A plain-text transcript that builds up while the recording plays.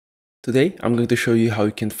Today, I'm going to show you how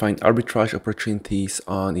you can find arbitrage opportunities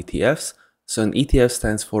on ETFs. So an ETF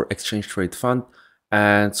stands for Exchange Trade Fund.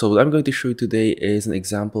 And so what I'm going to show you today is an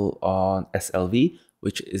example on SLV,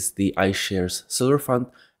 which is the iShares Silver Fund.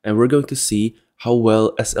 And we're going to see how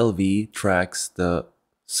well SLV tracks the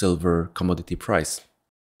silver commodity price.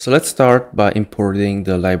 So let's start by importing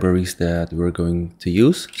the libraries that we're going to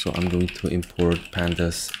use. So I'm going to import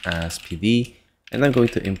pandas as pd, and I'm going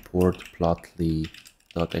to import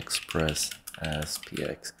plotly.express as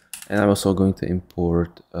px. And I'm also going to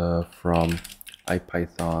import from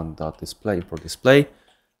ipython.display, import display,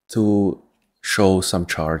 to show some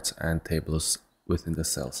charts and tables within the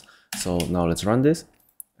cells. So now let's run this.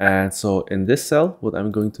 And so in this cell, what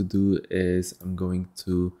I'm going to do is I'm going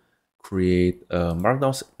to create a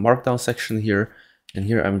markdown section here, and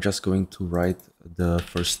here I'm just going to write the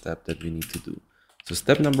first step that we need to do. So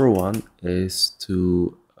step number one is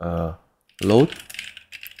to load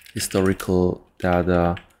historical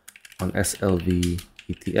data on SLV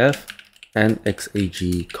ETF and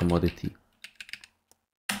XAG commodity.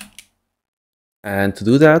 And to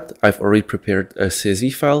do that, I've already prepared a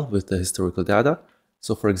CSV file with the historical data.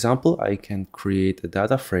 So for example, I can create a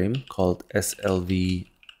data frame called SLV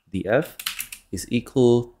df is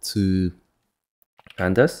equal to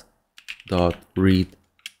pandas.read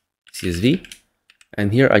CSV,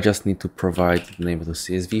 and here I just need to provide the name of the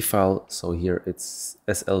CSV file. So here it's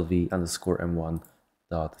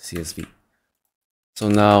slv_m1.csv. So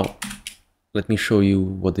now let me show you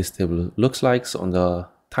what this table looks like. So on the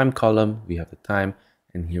time column we have the time,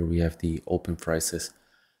 and here we have the open prices.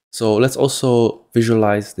 So let's also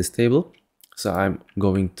visualize this table. So I'm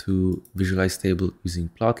going to visualize table using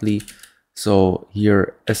Plotly. So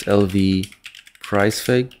here SLV price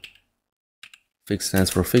fig stands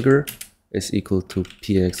for figure, is equal to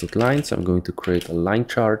px.line. So I'm going to create a line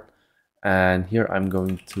chart, and here I'm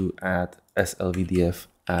going to add SLVDF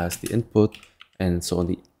as the input. And so on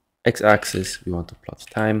the x-axis we want to plot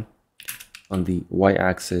time, on the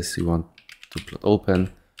y-axis we want to plot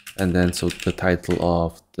open, and then so the title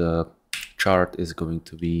of the chart is going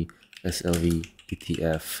to be SLV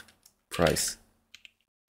ETF price.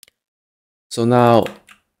 So now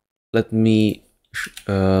let me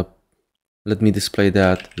display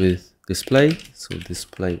that with display. So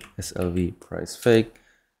display SLV price fig,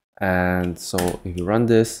 and so if you run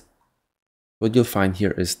this, what you'll find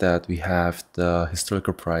here is that we have the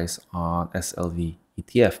historical price on SLV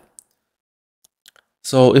ETF.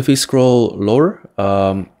 So if we scroll lower,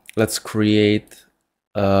 let's create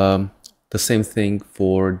the same thing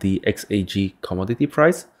for the XAG commodity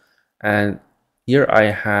price. And here I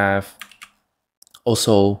have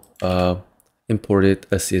also imported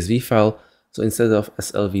a CSV file. So instead of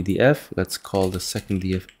SLVDF, let's call the second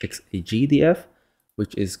DF XAGDF,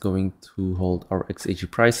 which is going to hold our XAG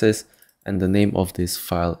prices. And the name of this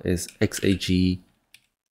file is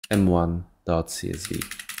XAGm1.csv.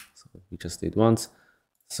 So we just did once.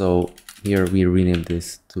 So here we rename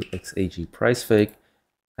this to XAG price fig,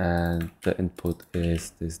 and the input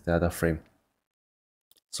is this data frame.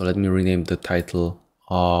 So let me rename the title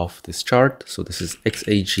of this chart. So this is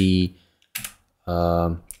XAG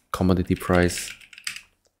commodity price,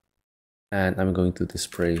 and I'm going to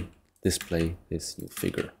display this new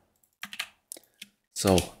figure.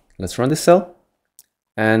 So let's run this cell,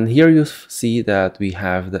 and here you see that we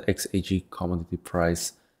have the XAG commodity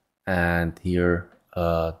price, and here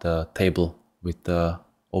the table with the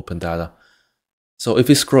open data. So if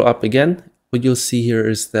we scroll up again, what you'll see here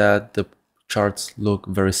is that the charts look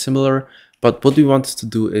very similar, but what we want to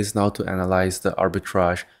do is now to analyze the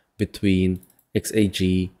arbitrage between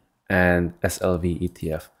XAG and SLV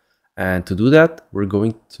ETF. And to do that, we're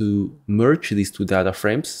going to merge these two data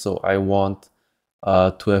frames. So I want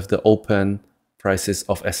to have the open prices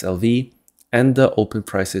of SLV and the open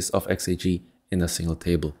prices of XAG in a single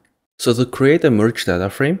table. So to create a merge data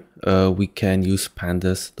frame, we can use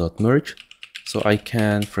pandas.merge. So I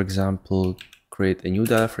can, for example, create a new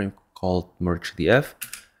data frame called mergedf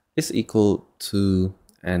is equal to,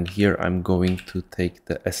 and here I'm going to take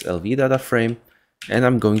the SLV data frame and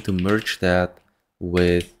I'm going to merge that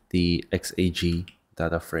with the XAG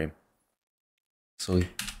data frame. So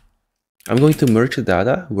I'm going to merge the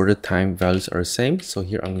data where the time values are the same. So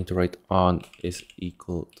here I'm going to write on is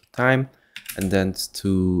equal to time. And then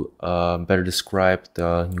to better describe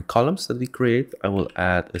the new columns that we create, I will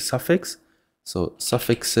add a suffix. So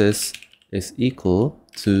suffixes is equal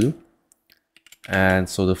to, and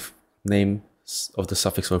so the name of the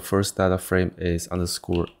suffix for the first data frame is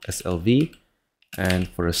underscore SLV, and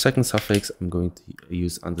for the second suffix I'm going to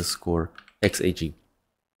use underscore XAG.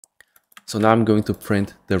 So now I'm going to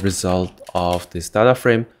print the result of this data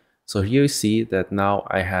frame. So here you see that now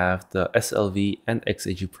I have the SLV and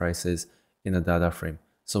XAG prices in a data frame.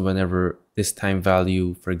 So whenever this time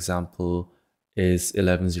value, for example, is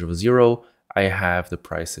 1100, I have the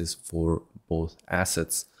prices for both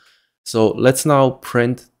assets. So let's now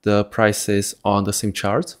print the prices on the same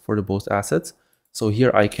chart for the both assets. So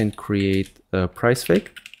here I can create a price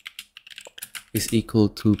fig is equal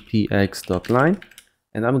to px.line,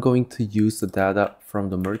 and I'm going to use the data from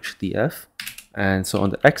the merge DF. And so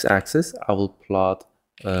on the x-axis, I will plot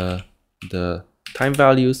the time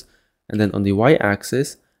values, and then on the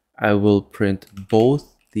y-axis, I will print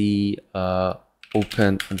both the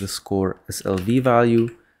open underscore SLV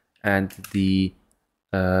value and the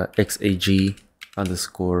XAG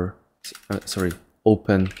underscore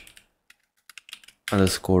open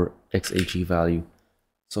underscore XAG value.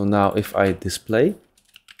 So now if I display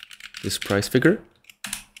this price figure,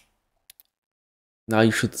 now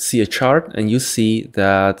you should see a chart, and you see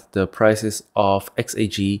that the prices of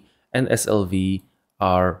XAG and SLV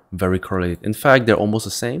are very correlated. In fact, they're almost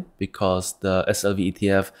the same because the SLV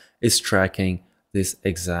ETF is tracking this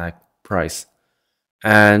exact price.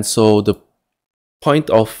 And so the point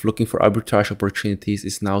of looking for arbitrage opportunities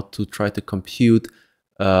is now to try to compute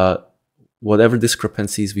whatever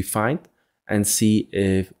discrepancies we find and see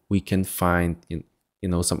if we can find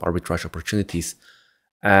some arbitrage opportunities.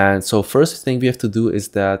 And so first thing we have to do is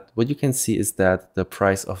that what you can see is that the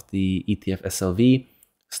price of the ETF SLV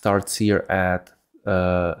starts here at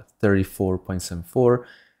 34.74,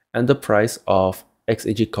 and the price of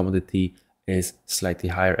XAG commodity is slightly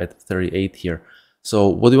higher at 38 here. So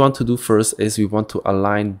what we want to do first is we want to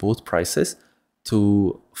align both prices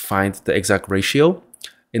to find the exact ratio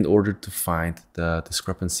in order to find the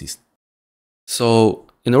discrepancies. So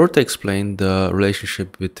in order to explain the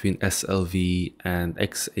relationship between SLV and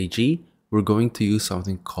XAG, we're going to use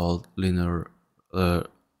something called linear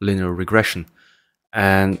regression.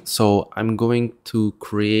 And so I'm going to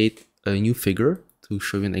create a new figure to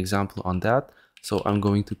show you an example on that. So I'm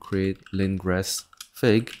going to create lingress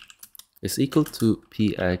fig is equal to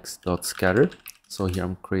px.scatter. So here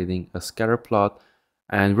I'm creating a scatter plot,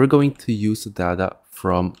 and we're going to use the data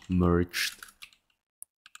from merged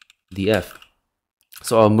DF.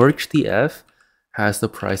 So our merged DF has the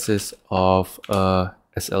prices of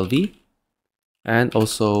SLV and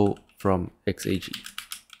also from XAG.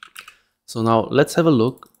 So now let's have a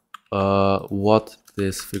look what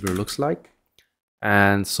this figure looks like.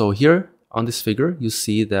 And so here on this figure, you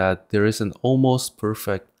see that there is an almost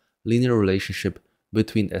perfect linear relationship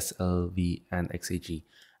between SLV and XAG.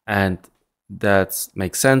 And that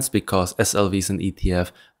makes sense because SLV is an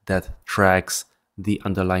ETF that tracks the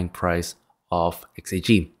underlying price of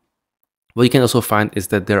XAG. What you can also find is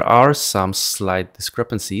that there are some slight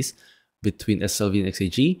discrepancies between SLV and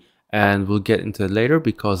XAG, and we'll get into it later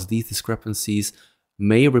because these discrepancies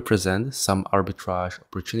may represent some arbitrage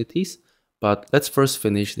opportunities. But let's first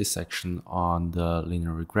finish this section on the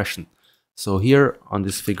linear regression. So here on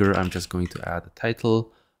this figure, I'm just going to add a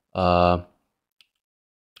title. I'm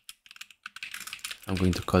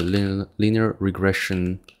going to call it linear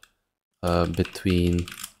regression between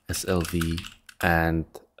SLV and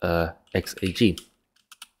XAG.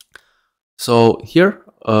 So here,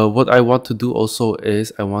 what I want to do also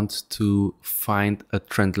is I want to find a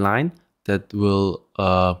trend line that will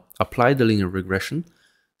apply the linear regression.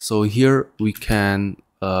 So here we can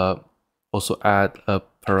also add a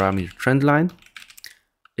parameter trend line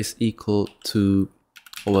is equal to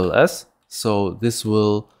OLS. So this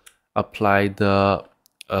will apply the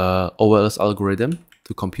OLS algorithm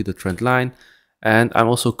to compute the trend line. And I'm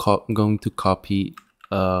also going to copy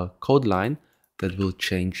a code line that will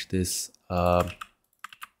change this line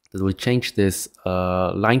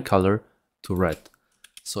color to red.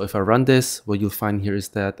 So if I run this, what you'll find here is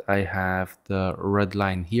that I have the red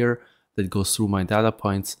line here that goes through my data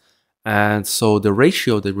points. And so the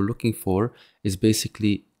ratio that we're looking for is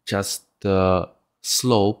basically just the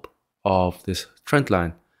slope of this trend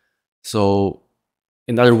line. So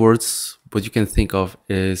in other words, what you can think of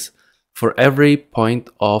is for every point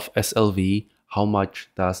of SLV, how much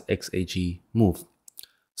does XAG move?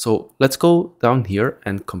 So let's go down here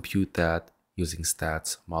and compute that using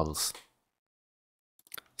stats models.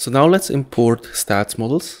 So now let's import stats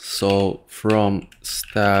models. So from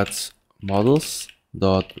stats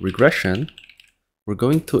models.regression, we're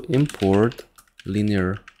going to import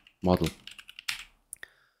linear model.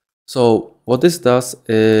 So what this does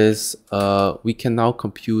is we can now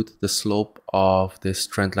compute the slope of this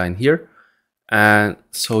trend line here. And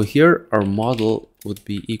so here our model would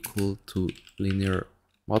be equal to linear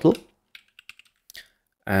model.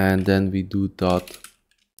 And then we do dot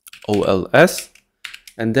OLS.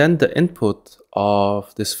 And then the input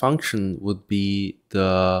of this function would be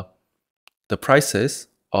the prices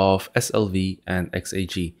of SLV and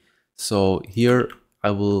XAG. So here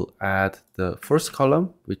I will add the first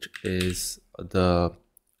column, which is the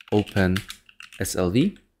open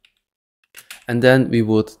SLV. And then we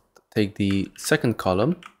would take the second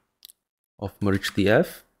column of merge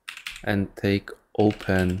DF and take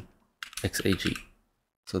open XAG.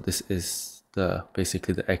 So this is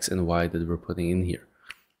basically the X and Y that we're putting in here.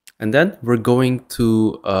 And then we're going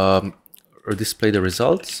to display the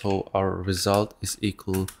result. So our result is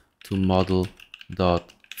equal to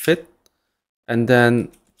model.fit. And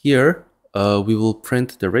then here we will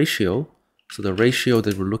print the ratio. So the ratio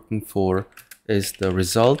that we're looking for is the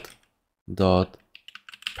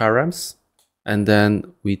result.params. And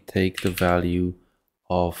then we take the value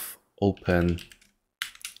of open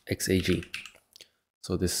XAG.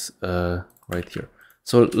 So this right here.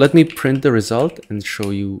 So let me print the result and show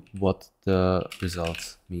you what the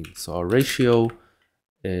results mean. So our ratio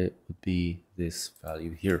would be this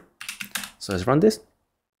value here. So let's run this.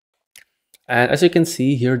 And as you can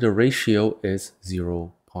see here, the ratio is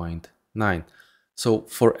 0.9. So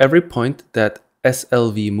for every point that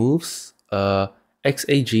SLV moves,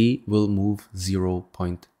 XAG will move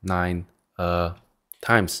 0.9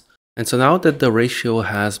 times. And so now that the ratio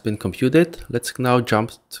has been computed, let's now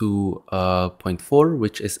jump to point 4,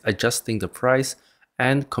 which is adjusting the price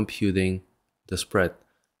and computing the spread.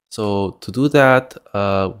 So to do that,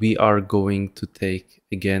 we are going to take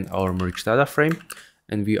again our merge data frame,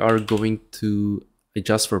 and we are going to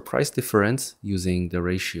adjust for price difference using the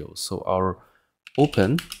ratio. So our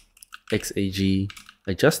open XAG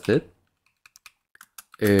adjusted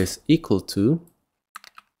is equal to,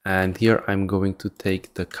 and here I'm going to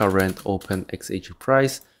take the current open XAG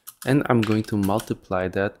price and I'm going to multiply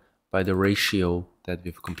that by the ratio that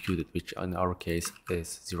we've computed, which in our case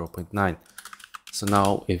is 0.9. So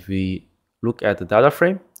now if we look at the data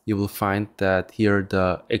frame, you will find that here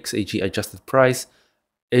the XAG adjusted price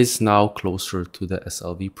is now closer to the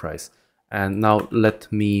SLV price. And now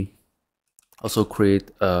let me also create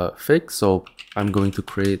a fig. So I'm going to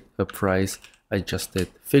create a price adjusted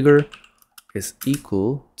figure is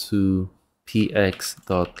equal to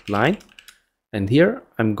px.line, and here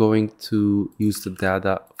I'm going to use the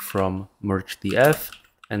data from merge df,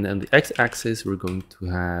 and then the x-axis we're going to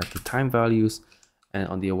have the time values, and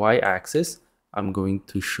on the y-axis I'm going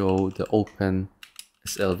to show the open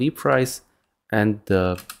SLV price and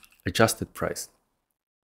the adjusted price.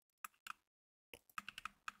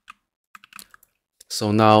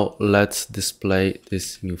 So now let's display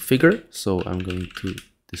this new figure. So I'm going to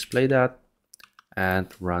display that and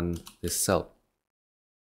run this cell.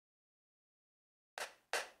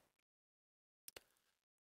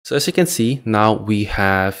 So as you can see, now we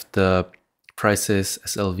have the prices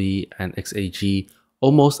SLV and XAG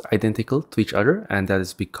almost identical to each other, and that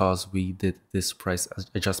is because we did this price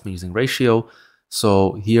adjustment using ratio.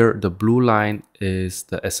 So here the blue line is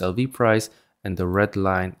the SLV price and the red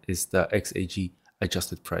line is the XAG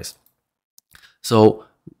adjusted price. So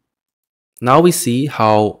now we see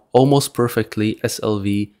how almost perfectly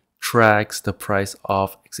SLV tracks the price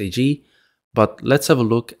of XAG, but let's have a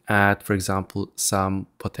look at, for example, some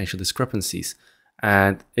potential discrepancies.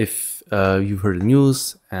 And if you've heard the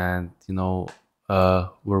news and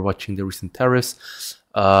we're watching the recent tariffs,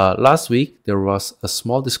 last week there was a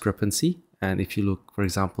small discrepancy, and if you look, for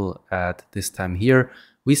example, at this time here,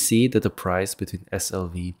 we see that the price between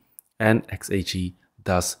SLV and XAG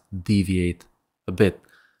does deviate a bit.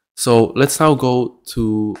 So let's now go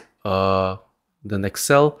to the next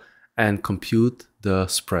cell and compute the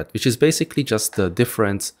spread, which is basically just the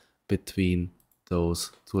difference between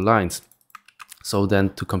those two lines. So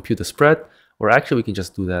then to compute the spread, or actually we can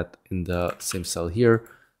just do that in the same cell here.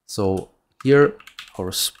 So here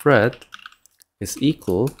our spread is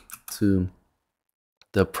equal to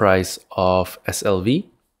the price of SLV.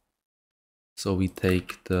 So we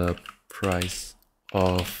take the price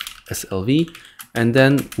of SLV, and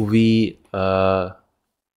then we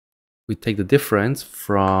take the difference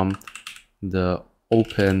from the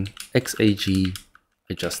open XAG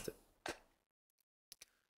adjusted.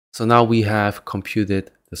 So now we have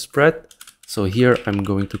computed the spread. So here I'm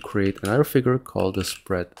going to create another figure called the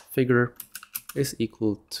spread figure is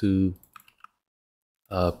equal to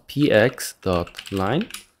px.line,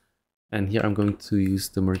 and here I'm going to use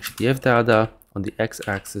the merge df data. On the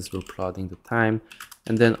x-axis we're plotting the time,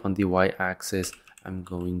 and then on the y-axis I'm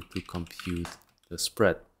going to compute the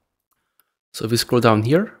spread. So if we scroll down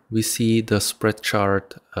here, we see the spread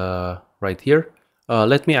chart right here.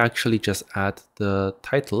 Let me actually just add the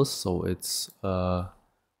titles, so it's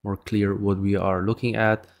more clear what we are looking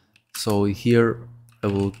at. So here I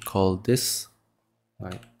will call this,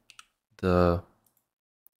 right, so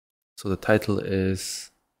the title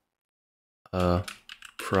is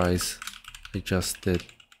price adjusted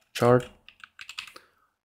chart,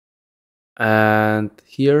 and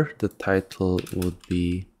here the title would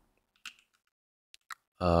be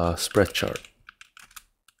spread chart.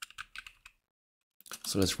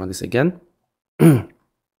 So let's run this again.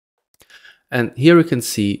 And here we can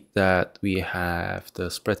see that we have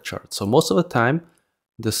the spread chart. So most of the time,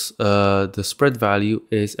 this the spread value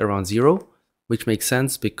is around 0, which makes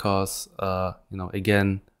sense because you know,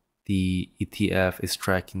 again, the ETF is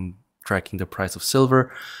tracking the price of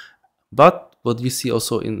silver. But what you see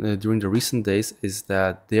also in during the recent days is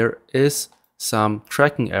that there is some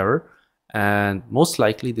tracking error, and most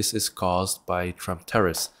likely this is caused by Trump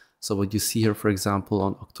tariffs. So what you see here, for example,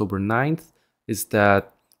 on October 9th, is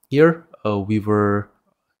that here we were,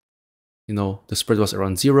 you know, the spread was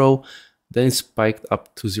around 0, then it spiked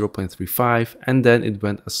up to 0.35, and then it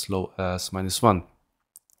went as low as -1.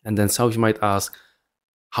 And then some of you might ask,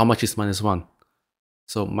 how much is -1?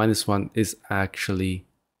 So -1 is actually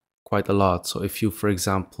quite a lot. So if you, for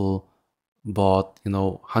example, bought, you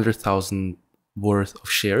know, 100,000 worth of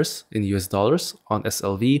shares in US dollars on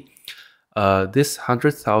SLV, this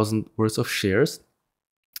 100,000 worth of shares,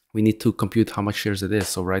 we need to compute how much shares it is.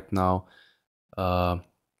 So right now,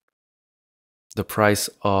 the price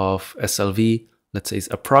of SLV, let's say, is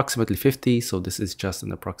approximately 50. So this is just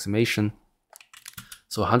an approximation.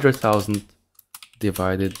 So 100,000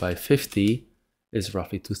 divided by 50 is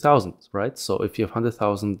roughly 2,000, right? So if you have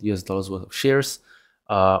 100,000 US dollars worth of shares,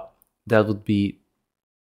 that would be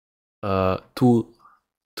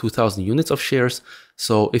 2,000 units of shares.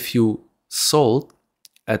 So if you sold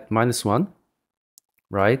at -1,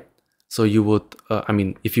 right? So you would, I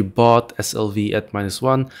mean, if you bought SLV at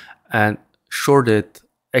 -1 and shorted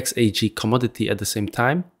XAG commodity at the same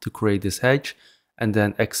time to create this hedge and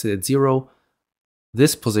then exit at 0,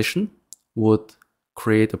 this position would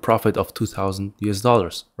create a profit of 2,000 US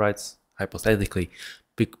dollars, right? Hypothetically,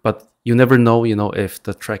 but you never know, you know, if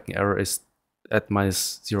the tracking error is at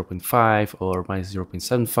 -0.5 or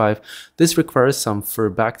 -0.75. This requires some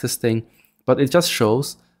further backtesting, but it just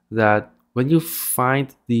shows that when you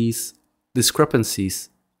find these discrepancies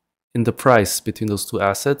in the price between those two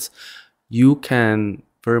assets, you can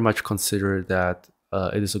very much consider that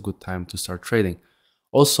it is a good time to start trading.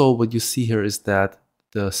 Also, what you see here is that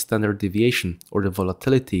the standard deviation or the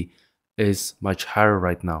volatility is much higher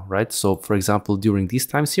right now, right? So for example, during these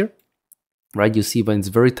times here, right, you see when it's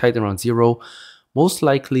very tight around 0, most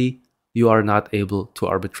likely you are not able to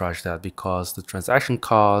arbitrage that because the transaction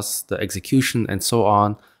costs, the execution, and so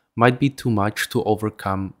on might be too much to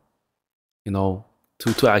overcome, you know,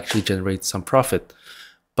 to actually generate some profit.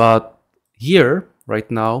 But here,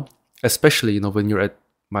 right now, especially, you know, when you're at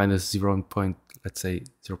 -0. Let's say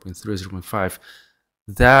 0.3, 0.5,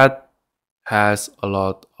 that has a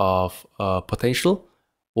lot of potential.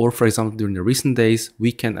 Or for example, during the recent days,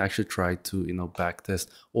 we can actually try to, you know, backtest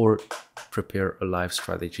or prepare a live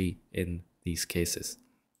strategy in these cases.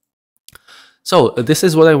 So this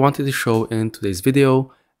is what I wanted to show in today's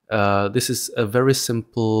video. This is a very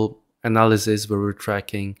simple analysis where we're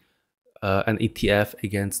tracking an ETF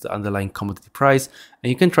against the underlying commodity price, and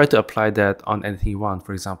you can try to apply that on anything you want.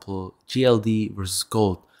 For example, GLD versus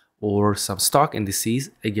gold, or some stock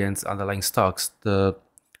indices against underlying stocks. The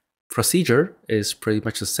procedure is pretty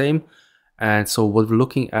much the same. And so what we're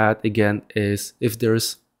looking at again is if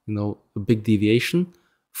there's, you know, a big deviation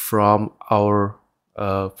from our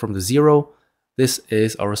from the 0, this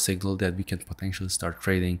is our signal that we can potentially start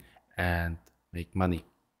trading and make money.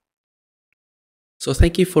 So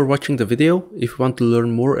thank you for watching the video. If you want to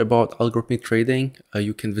learn more about algorithmic trading,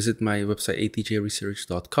 you can visit my website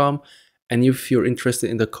atjresearch.com. And if you're interested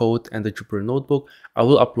in the code and the Jupyter notebook, I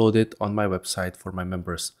will upload it on my website for my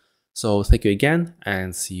members. So thank you again,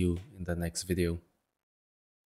 and see you in the next video.